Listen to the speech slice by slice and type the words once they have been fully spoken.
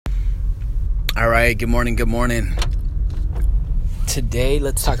All right, good morning. Today,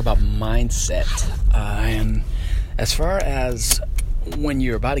 let's talk about mindset. And as far as when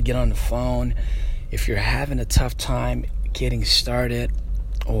you're about to get on the phone, if you're having a tough time getting started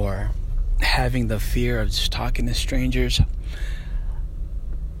or having the fear of just talking to strangers,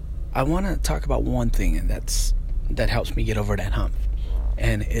 I want to talk about one thing, and that helps me get over that hump.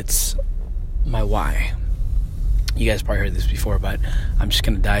 And it's my why. You guys probably heard this before, but I'm just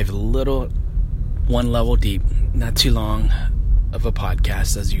going to dive one level deep, not too long of a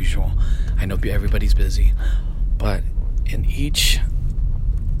podcast as usual. I know everybody's busy, but in each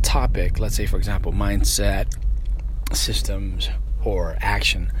topic, let's say for example, mindset, systems, or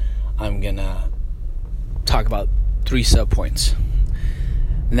action, I'm gonna talk about 3 subpoints.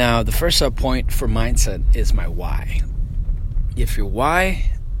 Now, the first subpoint for mindset is my why. If your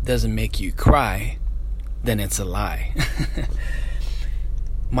why doesn't make you cry, then it's a lie.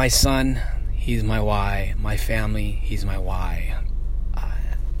 My son, he's my why. My family, he's my why.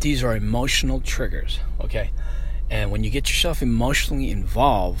 These are emotional triggers, okay? And when you get yourself emotionally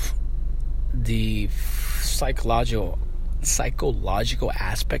involved, the psychological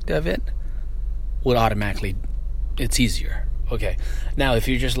aspect of it would automatically, it's easier, okay? Now, if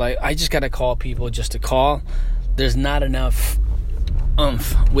you're just like, I just gotta call people just to call, there's not enough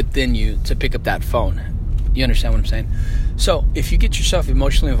oomph within you to pick up that phone. You understand what I'm saying? So if you get yourself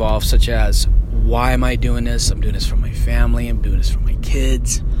emotionally involved, such as, why am I doing this? I'm doing this for my family. I'm doing this for my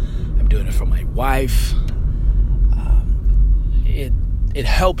kids. I'm doing it for my wife. It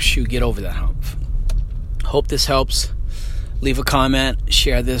helps you get over that hump. Hope this helps. Leave a comment,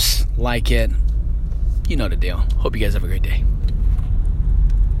 share this, like it. You know the deal. Hope you guys have a great day.